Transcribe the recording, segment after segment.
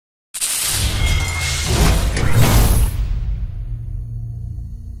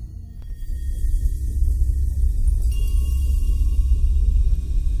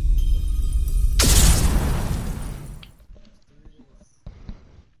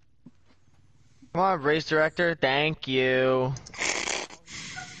Come on, race director. Thank you.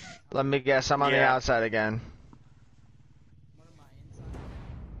 Let me guess, I'm on the outside again.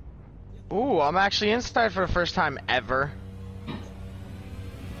 Ooh, I'm actually inside for the first time ever.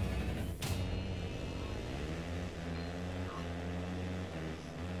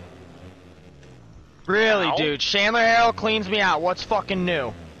 Really, Ow. dude. Chandler Harrell cleans me out. What's fucking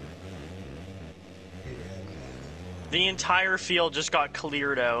new? The entire field just got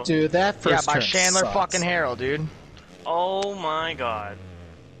cleared out. Dude, that first by turn Chandler sucks. fucking Harrell, dude. Oh my god.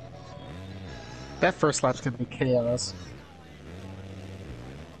 That first lap's gonna be chaos.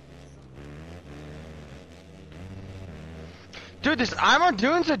 Dude, this Imar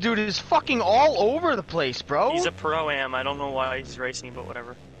Dunza dude is fucking all over the place, bro. He's a pro-am. I don't know why he's racing, but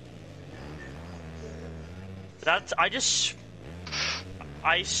whatever. That's...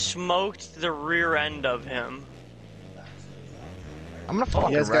 I smoked the rear end of him. I'm gonna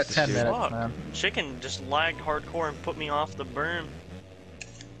fucking You guys got wreck this 10 dude. minutes, Fuck. man. Chicken just lagged hardcore and put me off the berm.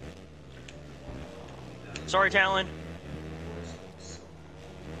 Sorry, Talon.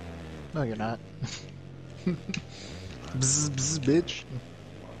 No, you're not. Bzz, bzz, bitch.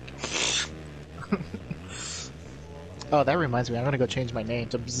 Oh, that reminds me. I'm gonna go change my name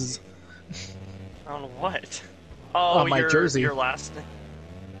to Bzz. On what? Oh, my jersey. Your last name.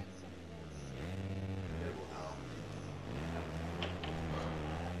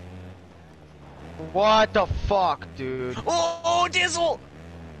 What the fuck, dude? Oh, Dizzle!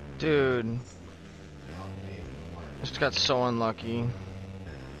 Dude. Just got so unlucky.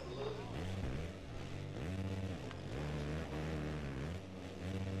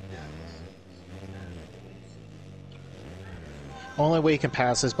 Only way you can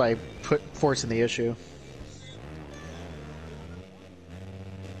pass is by forcing the issue.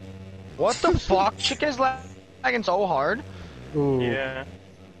 What the fuck? Chick is lagging so hard. Ooh. Yeah.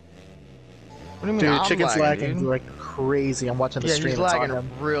 What do you mean Dude, I'm Chicken's lagging dude? like crazy. I'm watching the Yeah, stream. he's It's on lagging him.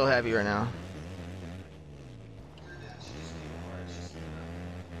 real heavy right now.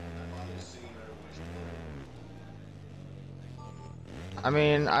 I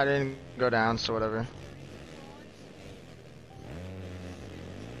mean, I didn't go down, so whatever.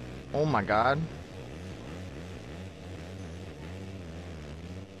 Oh my god.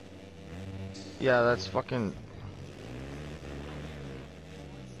 Yeah, that's fucking...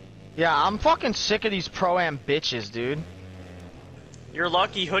 Yeah, I'm fucking sick of these pro-am bitches, dude. You're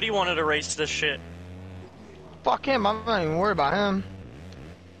lucky Hoodie wanted to race this shit. Fuck him, I'm not even worried about him.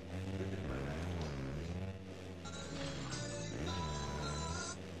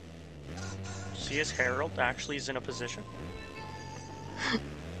 See his Harold actually is in a position.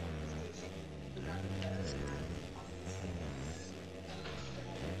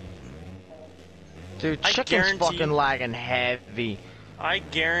 Dude, I Chicken's guarantee- fucking lagging heavy. I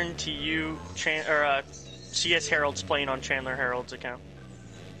guarantee you, CS Harold's playing on Chandler Harold's account.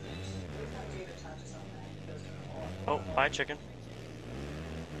 Oh, bye, chicken.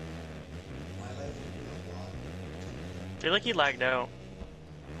 I feel like he lagged out.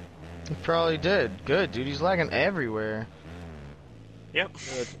 He probably did. Good, dude, he's lagging everywhere. Yep.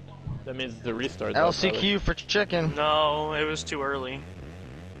 Good. That means the restart. LCQ for Chicken. No, it was too early.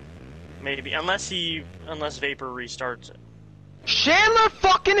 Maybe, unless Vapor restarts it. Chandler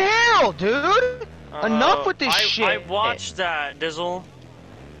fucking Harrell, dude! Enough with this shit! I watched that, Dizzle.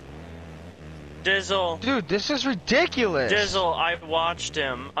 Dizzle. Dude, this is ridiculous! Dizzle, I watched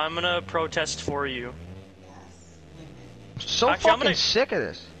him. I'm gonna protest for you. So Actually, I'm fucking gonna- sick of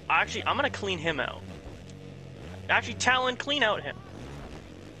this. Actually, I'm gonna clean him out. Actually, Talon, clean out him.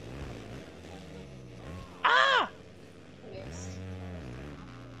 Ah!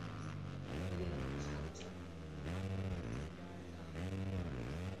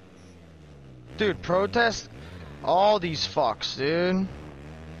 Dude, protest all these fucks, dude.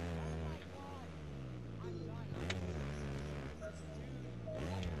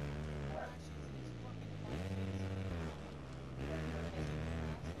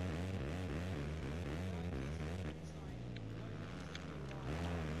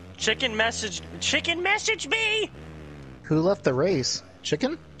 Chicken message me! Who left the race?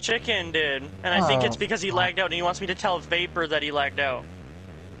 Chicken? Chicken did, and I think Oh. it's because he lagged out, and he wants me to tell Vapor that he lagged out.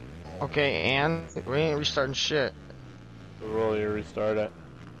 Okay, and we ain't restarting shit. Will you restart it?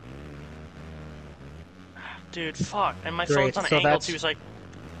 Dude, fuck. And my Great, phone's on so angle that's- too, it's like,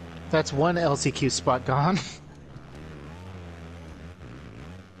 That's one LCQ spot gone.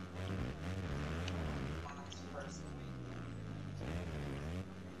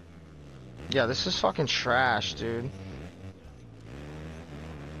 Yeah, this is fucking trash, dude.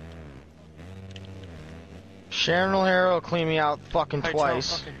 Sharon O'Hara will clean me out fucking Hi,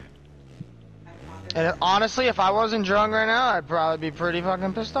 twice. okay. And honestly, if I wasn't drunk right now, I'd probably be pretty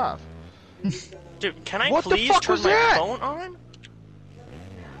fucking pissed off. Dude, can I What the please fuck turn was my that? phone on?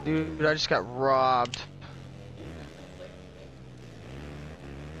 Dude, I just got robbed.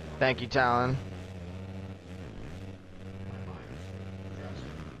 Thank you, Talon.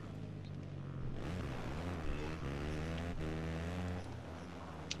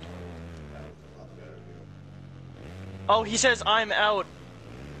 Oh, he says I'm out.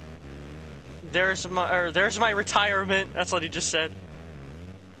 There's my retirement. That's what he just said.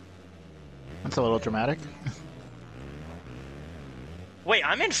 That's a little dramatic. Wait,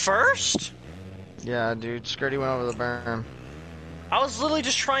 I'm in first? Yeah, dude, Skirty went over the berm. I was literally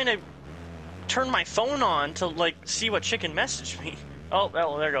just trying to turn my phone on to like see what chicken messaged me. Oh,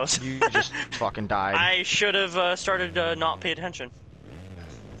 well, there goes. You just fucking died. I should have started to not pay attention.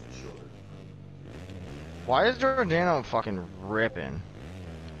 Why is Giordano fucking ripping?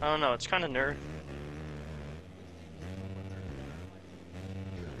 I don't know. It's kind of nerd.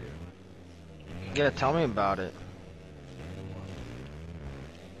 Yeah, tell me about it.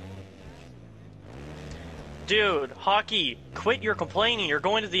 Dude, hockey, quit your complaining. You're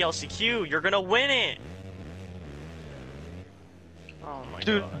going to the LCQ. You're gonna win it. Oh my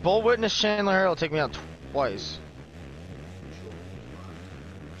Dude, god. Bull Witness Chandler Harrell take me out twice.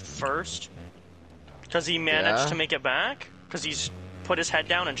 First? Because he managed Yeah. to make it back? Because he's put his head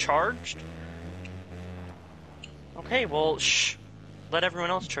down and charged? Okay, well, shh. Let everyone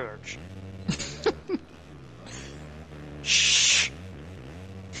else charge. Shh.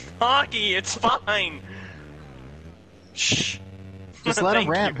 Hockey, it's fine. Shh. Just let him Thank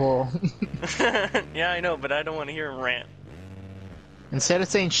rant, you. Bull. Yeah, I know, but I don't want to hear him rant. Instead of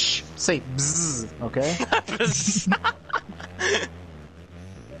saying shh, say bzzz, okay?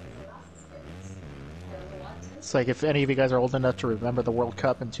 It's like if any of you guys are old enough to remember the World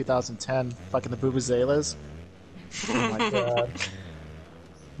Cup in 2010, fucking the Vuvuzelas. Oh my god.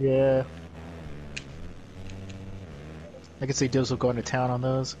 Yeah. I could see Dizzle going to town on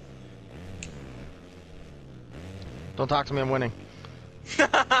those. Don't talk to me, I'm winning.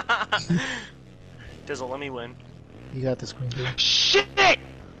 Dizzle, let me win. You got this, Queen Bee. Shit!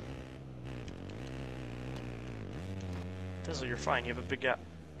 Dizzle, you're fine. You have a big gap.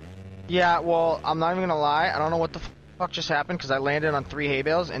 Yeah, well, I'm not even gonna lie. I don't know what the fuck just happened because I landed on 3 hay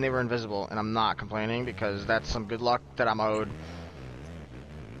bales and they were invisible, and I'm not complaining because that's some good luck that I'm owed.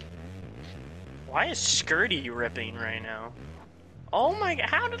 Why is Skirty ripping right now? Oh my god,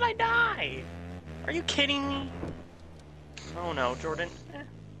 how did I die? Are you kidding me? Oh no, Jordan.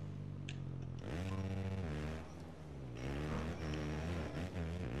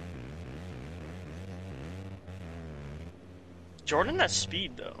 Jordan has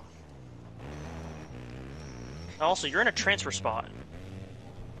speed though. Also, you're in a transfer spot.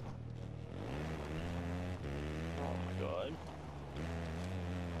 Oh my god.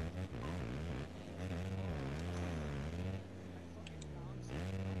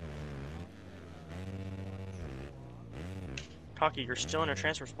 Hockey, you're still in a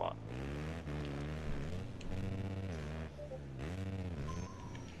transfer spot.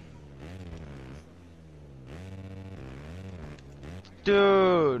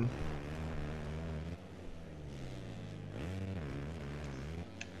 Dude.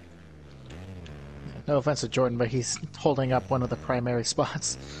 No offense to Jordan, but he's holding up one of the primary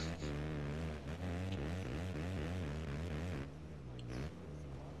spots.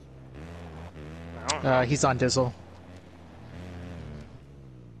 I don't know. He's on Dizzle.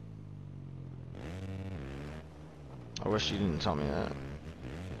 I wish you didn't tell me that.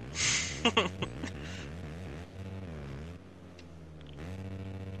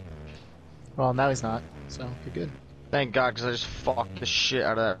 Well, now he's not, so you're good. Thank God, because I just fucked the shit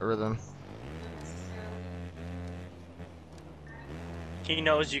out of that rhythm. He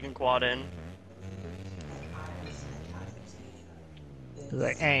knows you can quad in. He's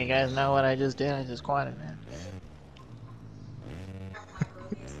like, hey, you guys know what I just did? I just quieted, man.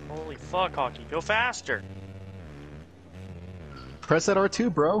 Holy fuck, Hockey, go faster! Press that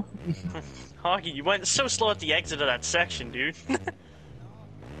R2, bro. Hockey, you went so slow at the exit of that section, dude.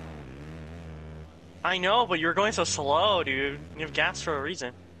 I know, but you were going so slow, dude. You have gas for a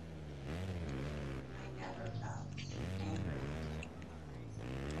reason.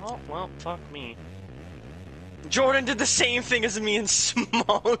 Oh, well, fuck me. Jordan did the same thing as me and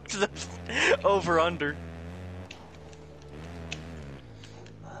smoked the over-under.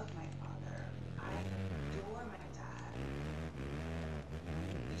 Love my father. I adore my dad.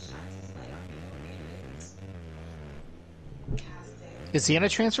 He shines his light on me when it is. Fantastic. Is he in a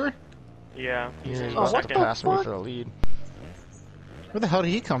transfer? Yeah, he's Yeah, in you Oh, must what have the passed me fuck? for the lead. Where the hell did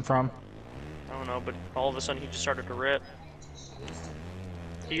he come from? I don't know, but all of a sudden he just started to rip.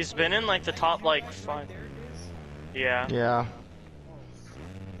 He's been in like the top like 5. Yeah. Yeah.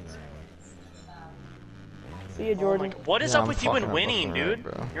 See you, Oh Jordan. my, what is Yeah, up I'm with you fucking and up winning, left and right,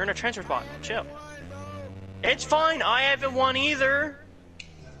 dude? bro. You're in a transfer spot. Chill. It's fine. I haven't won either.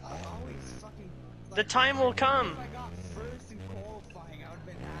 The time will come.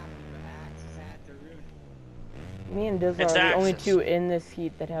 Me and Dizzle It's are the only Axis. 2 in this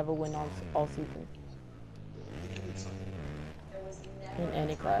heat that have a win all season. In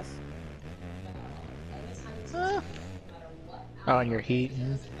any class. Oh, and your heat.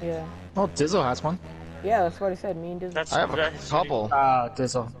 Yeah. Oh, Dizzle has one. Yeah, that's what I said. Me and Dizzle. That's I have a that's- couple.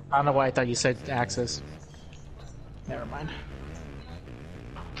 Dizzle. I don't know why I thought you said Axis. Never mind.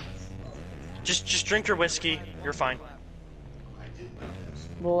 Just drink your whiskey. You're fine.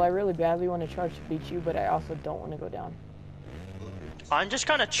 Well, I really badly want to charge to beat you, but I also don't want to go down. I'm just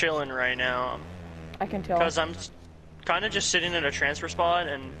kind of chilling right now I can tell. because I'm kind of just sitting in a transfer spot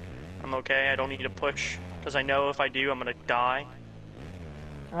and I'm okay. I don't need to push because I know if I do, I'm gonna die.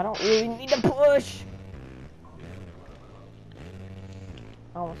 I don't really need to push.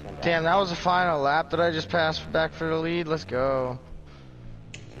 I almost went down. Damn, that was the final lap that I just passed back for the lead. Let's go.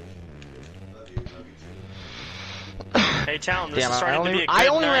 Hey, Town, this Damn, is starting to be a good I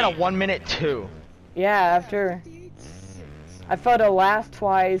only ran a night. 1:02. Yeah, after I fell to last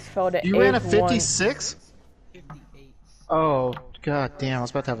twice, fell to You ran a eighth once. 56? Oh, god damn, I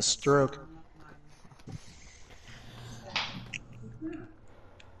was about to have a stroke.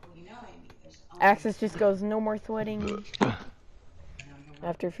 Axis just goes, no more sweating.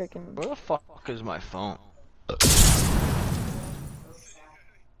 After freaking. Where the fuck is my phone?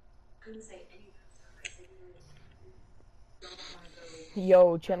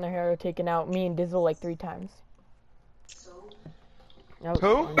 Yo, Chandler Harrow taking out me and Dizzle like 3 times. That was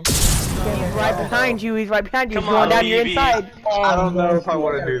Who? fun. He's right behind you. He's right behind you. Come He's going on, down your BB. inside. I don't know if I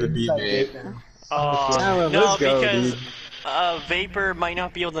want to do the beat mate. No, let's go, because dude. Vapor might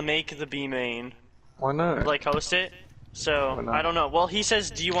not be able to make the B main, Why not? like host it. So Why not? I don't know. Well, he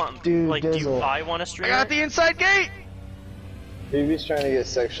says, "Do you want Dude, like do Dizzle. I want to I stream?" got it? the inside gate! BB's trying to get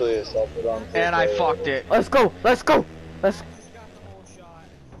sexually assaulted on. And I fucked it. Let's go. Let's go. Let's.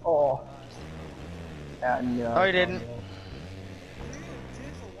 Oh. Yeah, Oh, you didn't.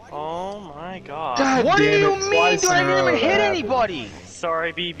 Oh my god. God What do damn you it, mean? twice Do I in a didn't row even hit that anybody?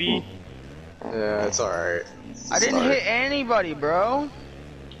 Sorry, BB. Yeah, it's alright. I didn't hit anybody, bro.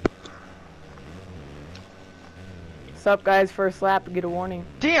 What's up, guys? First lap. Get a warning.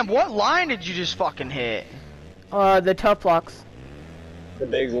 Damn, what line did you just fucking hit? The tough blocks. the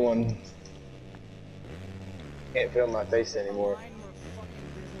big one. Can't feel my face anymore.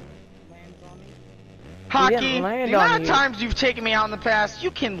 Hockey, didn't the land amount on of you. times you've taken me out in the past,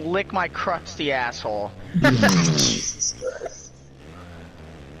 you can lick my crusty asshole. Jesus Christ.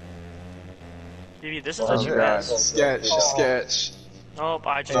 BB, this is Oh, a Oh, you God. mess. Sketch, sketch. Oh,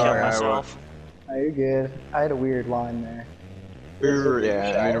 I just Sorry, killed I myself. Oh, you're good. I had a weird line there.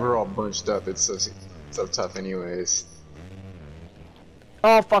 Yeah, I mean, we're all bunched up. It's so tough anyways.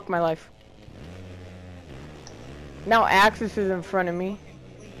 Oh, fuck my life. Now Axis is in front of me.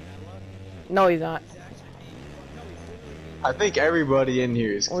 No, he's not. I think everybody in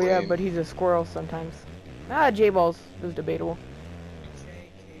here is Oh clean. yeah, but he's a squirrel sometimes. Ah, J-Balls is debatable.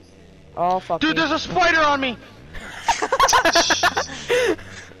 Oh, fuck Dude, me. there's a spider on me!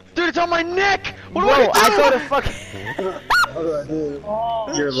 Dude, it's on my neck! What Bro, do I I do? go to fucking... What do I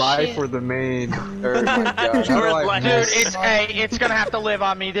do? Your life or the main. Oh my God. How do I Dude, miss? it's gonna have to live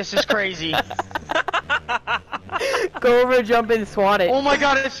on me. This is crazy. Go over, jump and swat it. Oh my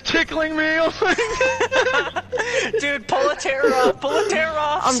god, it's tickling me! Dude, pull a tear off. Pull a tear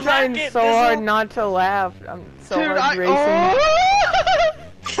off. I'm Smack trying it, so Bizzle. hard not to laugh. I'm so Dude, hard racing.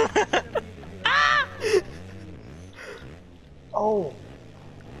 Oh,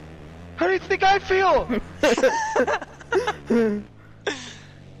 How do you think I feel?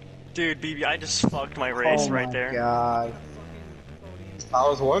 Dude, BB, I just fucked my race Oh right my there. God. I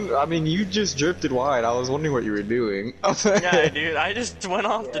was wondering. I mean, you just drifted wide. I was wondering what you were doing. Yeah, dude, I just went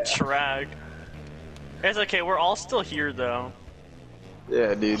off the track. It's okay, we're all still here though.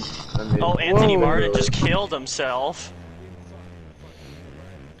 Yeah, dude. I mean, Oh, Anthony Whoa. Martin just killed himself.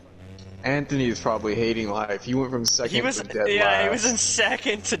 Anthony is probably hating life. He went from second He was, to dead yeah, last. he was in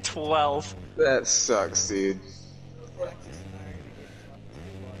second to 12th. That sucks, dude.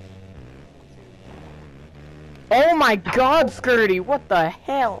 Oh my god, Skirty, what the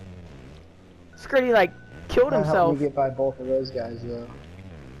hell? Skirty, like, killed That helped himself. me get by both of those guys, though.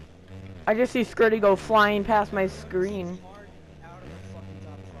 I just see Skirty go flying past my screen.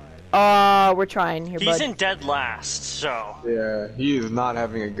 We're trying here, He's bud. in dead last, so. Yeah, he is not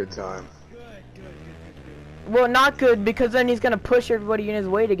having a good time. Well, not good, because then he's gonna push everybody in his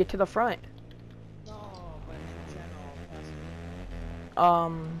way to get to the front.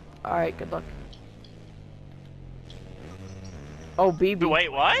 Alright, good luck. Oh, BB.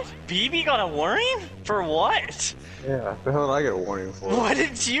 Wait, what? BB got a warning? For what? Yeah, the hell did I get a warning for? What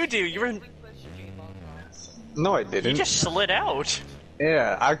did you do? You were. No, I You didn't. just slid out.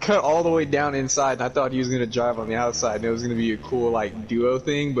 Yeah, I cut all the way down inside, and I thought he was gonna drive on the outside, and it was gonna be a cool like duo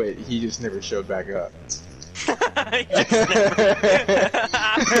thing, but he just never showed back up. He just never-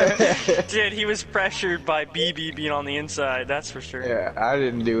 Dude, he was pressured by BB being on the inside, that's for sure. Yeah, I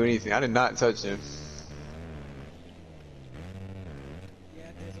didn't do anything. I did not touch him.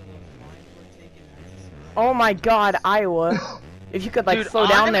 Oh my god, Iowa. If you could, like, Dude, slow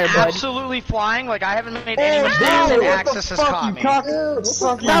down I'm there, bud. absolutely flying. Like I haven't made any mistakes, Dude, and what Axis the has fuck, caught you me.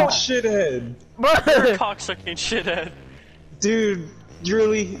 fucking No. shithead. You're a cocksucking shithead. Dude,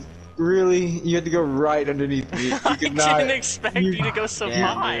 really, you had to go right underneath me. You I could not. didn't expect you to go so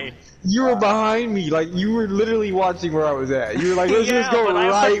Damn, high. dude. You were behind me, like you were literally watching where I was at. You were like, let's Yeah, just go but I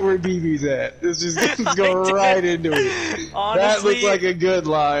right was- where BB's at. Let's just let's go I did. right into it. Honestly, That looks like a good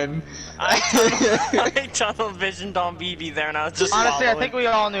line. I tunnel visioned on BB there and I was just Honestly, I following. think we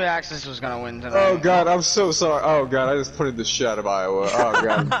all knew Axis was gonna win tonight. Oh god, I'm so sorry. Oh god, I just put in the shit out of Iowa. Oh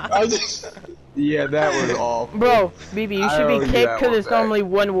god. Yeah, that was awful. Bro, BB, you I should owe be you kicked that because one there's back. normally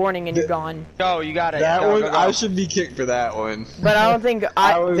one warning and you're gone. Go, you got it. That Go, one, go, go. I should be kicked for that one. But I don't think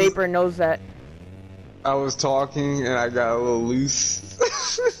I was- Vapor knows that. I was talking and I got a little loose.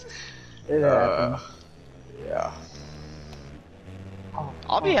 It happened. Yeah.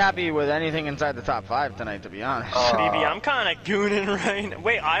 I'll be happy with anything inside the top 5 tonight, to be honest. BB, I'm kind of gooning right now.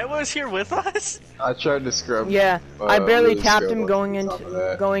 Wait, Iowa's here with us? I tried to scrub. Yeah, I barely really tapped scrub him on going top of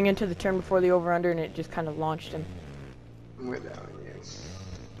that. into the turn before the over-under, and it just kind of launched him. Went down again.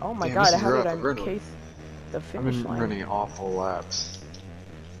 Oh my Damn, god, this is how did rough. I I've run- case the I've finish been line? running awful laps.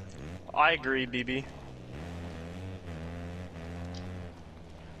 I agree, BB.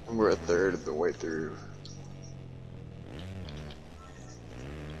 And we're a third of the way through.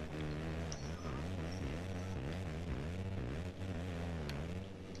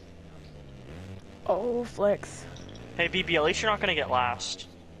 Oh, flex. Hey, BB, at least you're not gonna get last.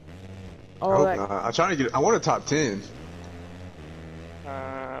 I Oh, hope that, not. I'm trying to get. I want a top 10.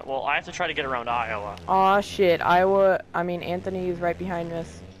 Well, I have to try to get around Iowa. aw shit, Anthony is right behind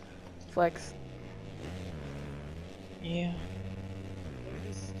us. Flex. Yeah.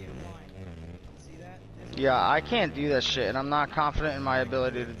 Yeah, I can't do that shit, and I'm not confident in my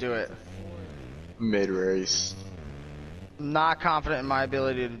ability to do it. Mid race. Not confident in my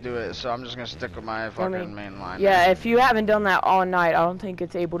ability to do it, so I'm just gonna stick with my fucking mean, main line. Yeah, if you haven't done that all night, I don't think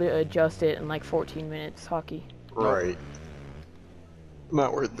it's able to adjust it in like 14 minutes, hockey. Right.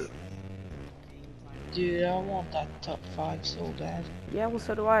 Not worth it. Dude, I want that top 5 so bad. Yeah, well,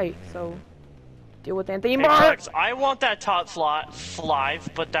 so do I, so deal with Anthony Hey, Mark! Flex, I want that top five,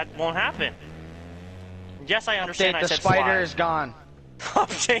 but that won't happen. Yes, I understand. Update, I the said spider fly. is gone.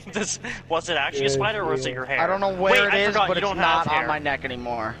 Update this. Was it actually a spider or was it your hair? I don't know where Wait, it I is, forgot, but you it's don't not have hair. on my neck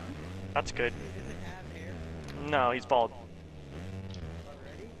anymore. That's good. No, he's bald.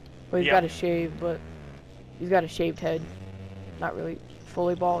 Well, he's Yep. got a shave, but he's got a shaved head. Not really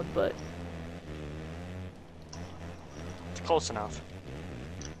fully bald, but It's close enough.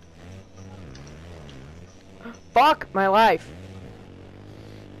 fuck my life.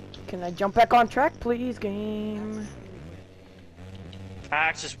 Can I jump back on track, please, game?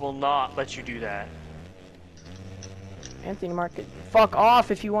 Axis will not let you do that. Anthony Market, fuck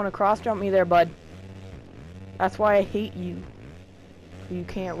off if you want to cross jump me there, bud. That's why I hate you. You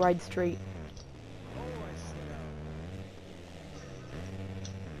can't ride straight.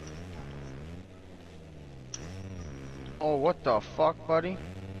 Oh, what the fuck, buddy?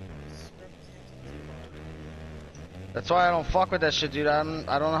 That's why I don't fuck with that shit, dude. I don't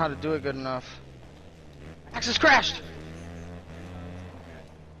know how to do it good enough. Axis crashed!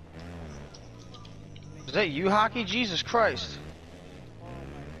 Is that you, Hockey? Jesus Christ.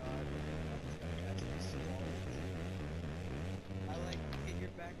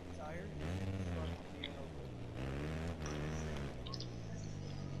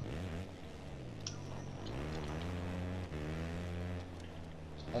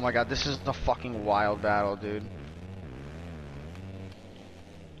 Oh my god, this is a fucking wild battle, dude.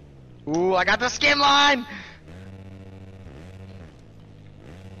 Ooh, I got the skim line!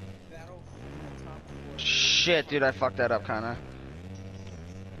 Shit, dude, I fucked that up, kinda.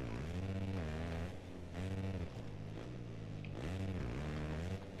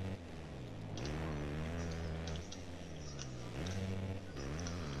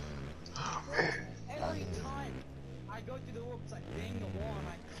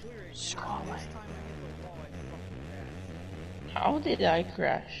 Squally. How did I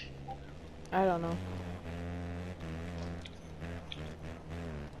crash? I don't know.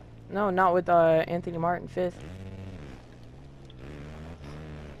 No, not with Anthony Martin 5th.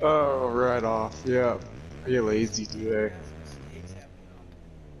 Oh, right off. Yeah. I get lazy today.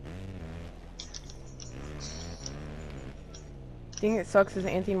 The thing that sucks is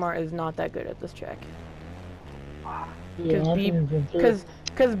Anthony Martin is not that good at this track. Yeah, Because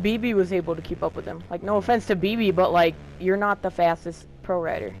BB was able to keep up with him. Like, no offense to BB, but like, you're not the fastest pro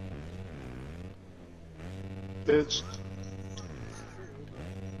rider. Bitch.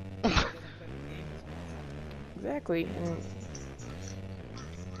 Exactly. And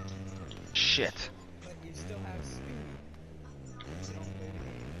Shit.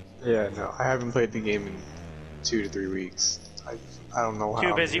 Yeah, no, I haven't played the game in 2 to 3 weeks. I don't know how.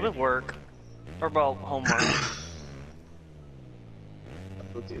 Too busy with work. Or about homework.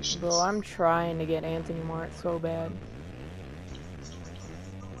 bro, I'm trying to get Anthony Martin so bad.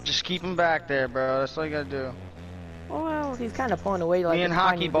 Just keep him back there, bro. That's all you gotta do. Well, he's kind of pulling away like Me and a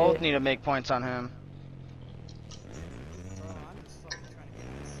Hockey tiny both bit. need to make points on him.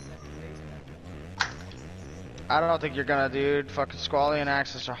 I don't think you're gonna, dude. Fucking Squally and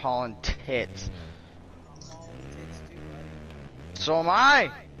Axis are hauling tits. So am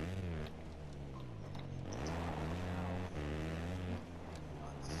I!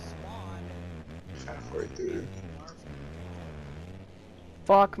 Halfway through.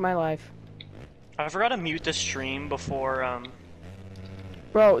 Fuck my life. I forgot to mute the stream before,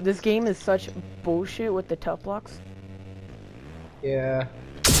 Bro, this game is such bullshit with the top blocks. Yeah.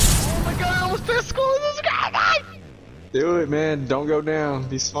 Oh my god, I almost did Squally this guy! Do it, man. Don't go down.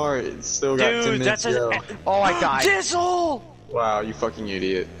 Be smart. It's still got 10 dude, minutes that's to go. Oh, I died. Dizzle! Wow, you fucking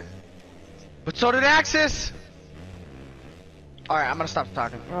idiot. But so did Axis! Alright, I'm gonna stop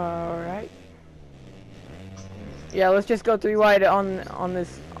talking. Alright. Yeah, let's just go 3 wide on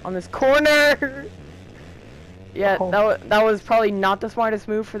this corner. Yeah, that was probably not the smartest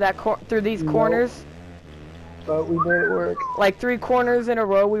move for that through these corners. But we made it work. Like 3 corners in a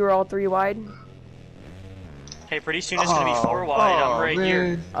row, we were all 3 wide. Hey, pretty soon it's gonna be 4 wide. I'm right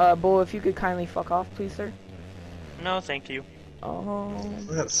here. Bull, if you could kindly fuck off, please, sir. No, thank you. Oh.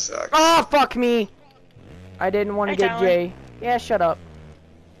 That sucks. Oh, fuck me! I didn't want to Hey, get Talon. Jay. Yeah, shut up.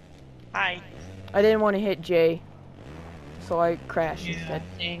 Hi. I didn't want to hit Jay, so I crashed Yeah, instead.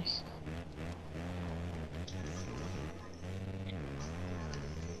 thanks.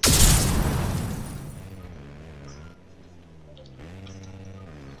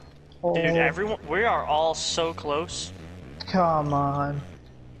 Oh, Dude, everyone, we are all so close. come on.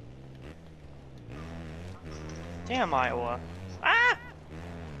 Damn, Iowa. Ah!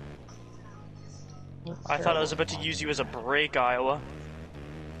 I thought I was about to use you as a break, Iowa.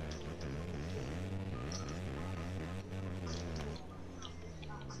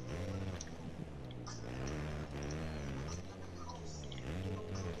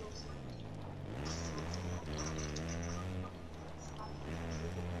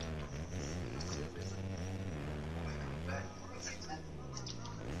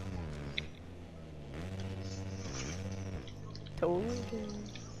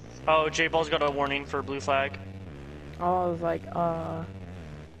 Oh, J-Ball's got a warning for blue flag. Oh, I was like,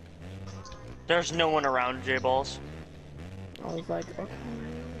 There's no one around J-Balls. I was like, okay.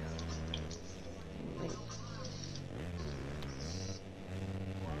 Wait.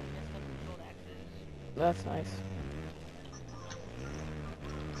 That's nice.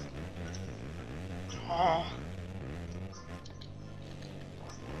 Oh.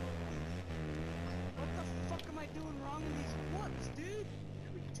 What the fuck am I doing wrong in these woods, dude?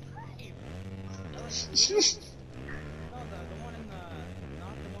 Every time. No, the one in the,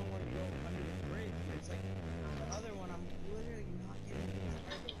 not the one where you go under the bridge. It's like the other one. I'm literally not getting the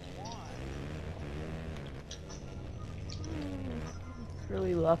entire quad. It's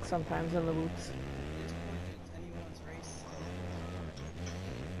really luck sometimes in the loops. At this point, it's anyone's race.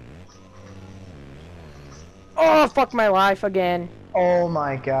 Oh, fuck my life again. Oh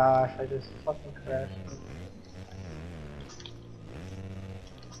my gosh, I just fucking crashed.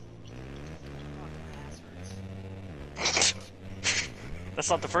 That's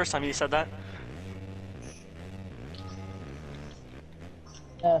not the first time you said that.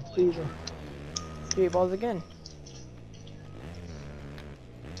 Yeah, please. J-balls again.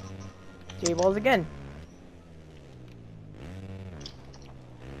 J-balls again.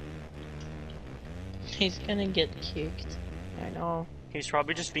 He's gonna get kicked. I know. He's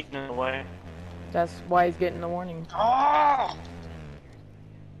probably just beating it away. That's why he's getting the warning. Oh!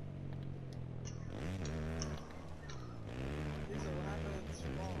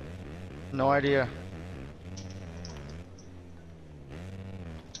 No idea.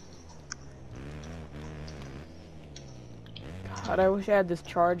 God, I wish I had this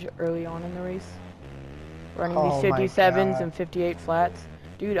charge early on in the race. Running Oh these my 57s God. and 58 flats.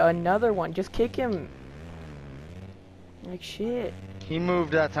 Dude, another one. Just kick him. Like shit. He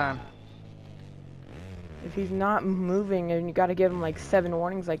moved that time. If he's not moving and you gotta give him like 7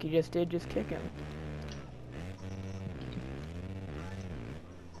 warnings like you just did, just kick him.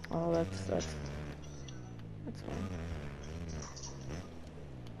 Oh, that's fine.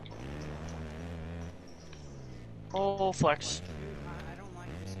 Oh, Flex. I don't like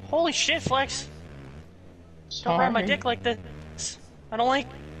this. Holy shit, Flex. Don't ride my dick like this. I don't like.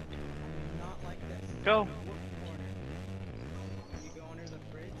 Not like this. Go. You go under the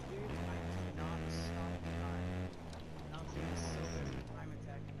bridge, dude. I cannot stop the time. Not being so good at time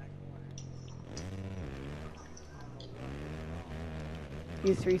attack in that corner.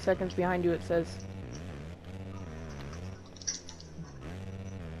 He's 3 seconds behind you, it says.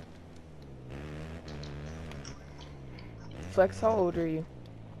 Flex, how old are you?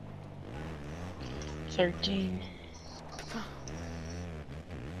 13.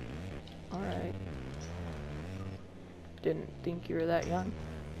 Alright. Didn't think you were that young.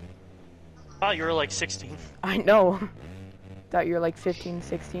 Thought you were like 16. I know. Thought you were like 15,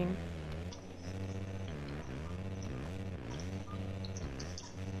 16.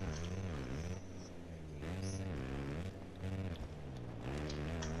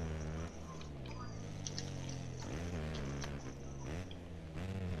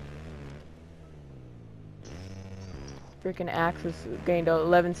 Freaking Axis gained a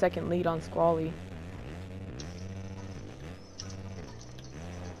 11-second lead on Squally.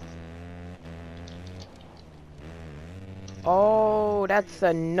 Oh, that's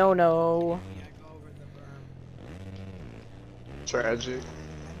a no-no. Yeah, go over the berm. Tragic. I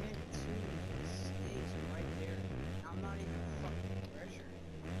made 2 mistakes right there. I'm not even fucking pressured.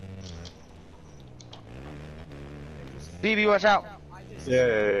 BB, watch out. I just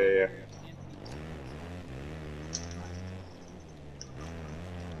Yeah.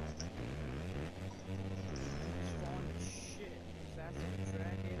 shit. Faster to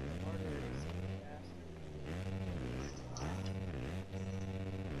track it, the harder it is to get faster.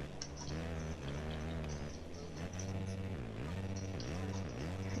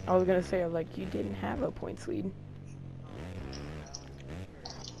 I was gonna say, like, you didn't have a points lead.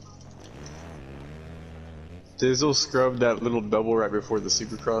 Dizzle scrubbed that little double right before the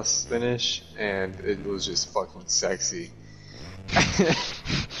Supercross finish, and it was just fucking sexy.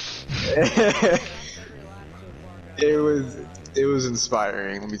 It was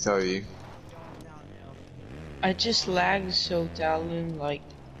inspiring, let me tell you. I just lagged so Talon, like,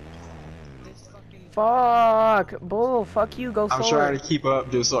 Fuck! Bull, fuck you, go I'm forward. trying to keep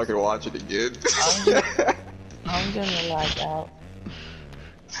up just so I can watch it again. I'm gonna lag out.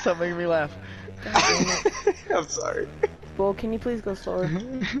 Stop making me laugh. I'm sorry. Bull, can you please go slower?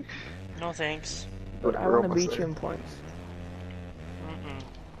 No thanks. Dude, I We're want to almost beat you there. in points.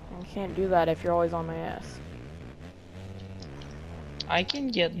 Mm-mm. I can't do that if you're always on my ass. I can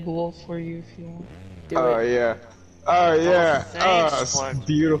get Bull for you if you want. Do Oh it. yeah. Oh yeah. thanks, Oh, Flex. it's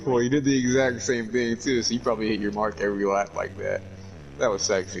beautiful. You did the exact same thing too, so you probably hit your mark every lap like that. That was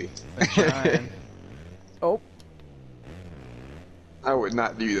sexy. Trying. Oh, I would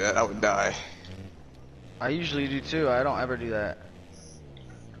not do that. I would die. I usually do too. I don't ever do that.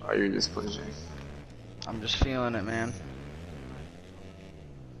 Oh, you're just pushing. I'm just feeling it, man.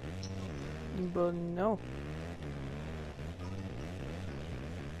 but no.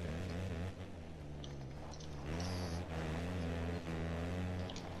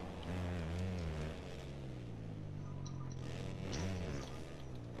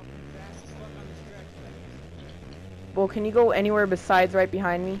 Well, can you go anywhere besides right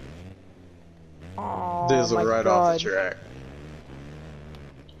behind me? Oh Dizzle my right God. off the track.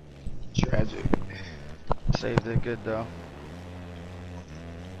 Tragic. Saved it good though.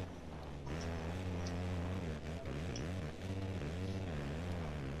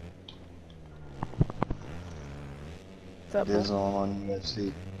 What's up, Dizzle, bro? I'm on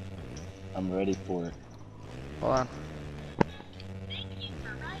UFC. I'm ready for it. Hold on.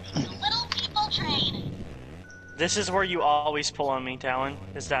 This is where you always pull on me, Talon.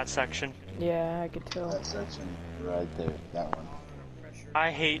 Is that section? Yeah, I could tell. That section right there, that one.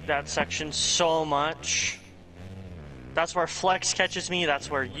 I hate that section so much. That's where Flex catches me, that's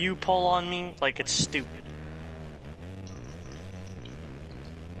where you pull on me. Like, it's stupid.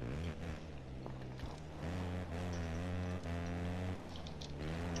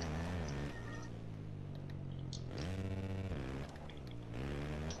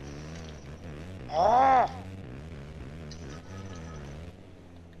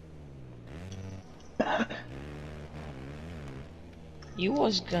 You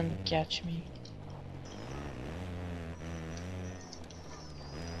was gonna catch me.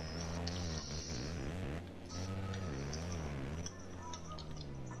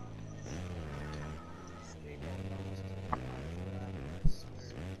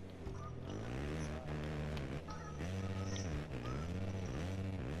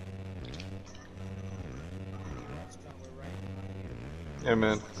 Yeah,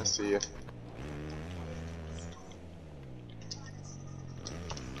 man. I see you.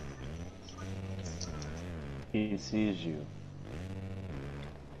 He sees you.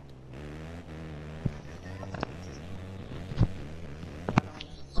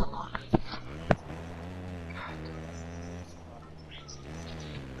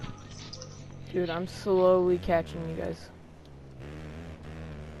 Dude, I'm slowly catching you guys.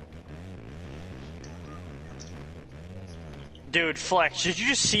 Dude, Flex, did you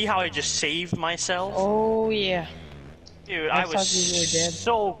just see how I just saved myself? Oh yeah. Dude, I I thought was you were dead.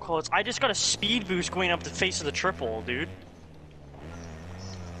 so close. I just got a speed boost going up the face of the triple, dude.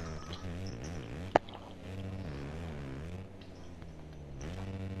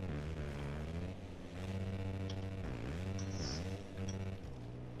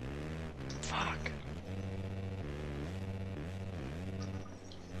 Fuck.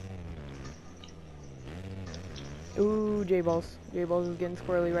 Ooh, J-Balls. J-Balls is getting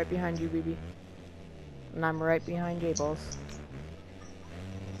squirrely right behind you, BB. And I'm right behind J-Balls.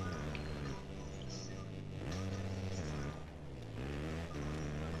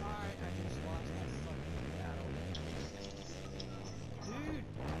 Alright, I just lost that fucking battle. Dude,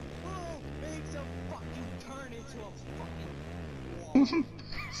 who makes a fucking turn into a fucking wall?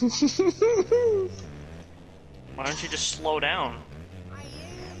 Why don't you just slow down? I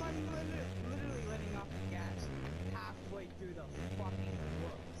am. I'm literally letting off the gas halfway through the fucking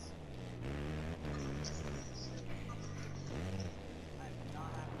woods. I'm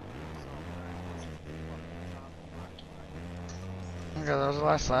not happy with myself. Okay, that was the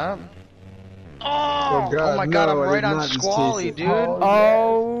last lap. Oh, Oh, God, my god, no, I'm I right did on not just Squally, chase it. dude.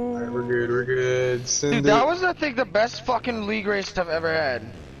 Alright, we're good, we're good. Send Dude, it. that was, I think, the best fucking league race I've ever had.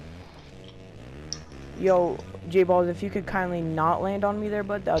 Yo, J-Balls, if you could kindly not land on me there,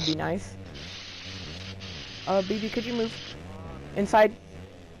 bud, that would be nice. BB, could you move? Inside.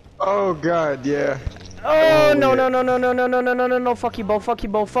 Oh, God, yeah. Oh, Oh, no, yeah. no, no, no, no, no, no, no, no, no, no, fuck you, bull, fuck you,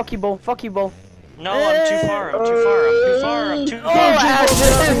 bull, fuck you, bull, fuck you, bull. No, I'm too far, I'm too far, I'm too far, I'm too Oh, far.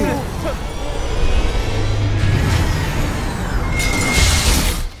 Ashton!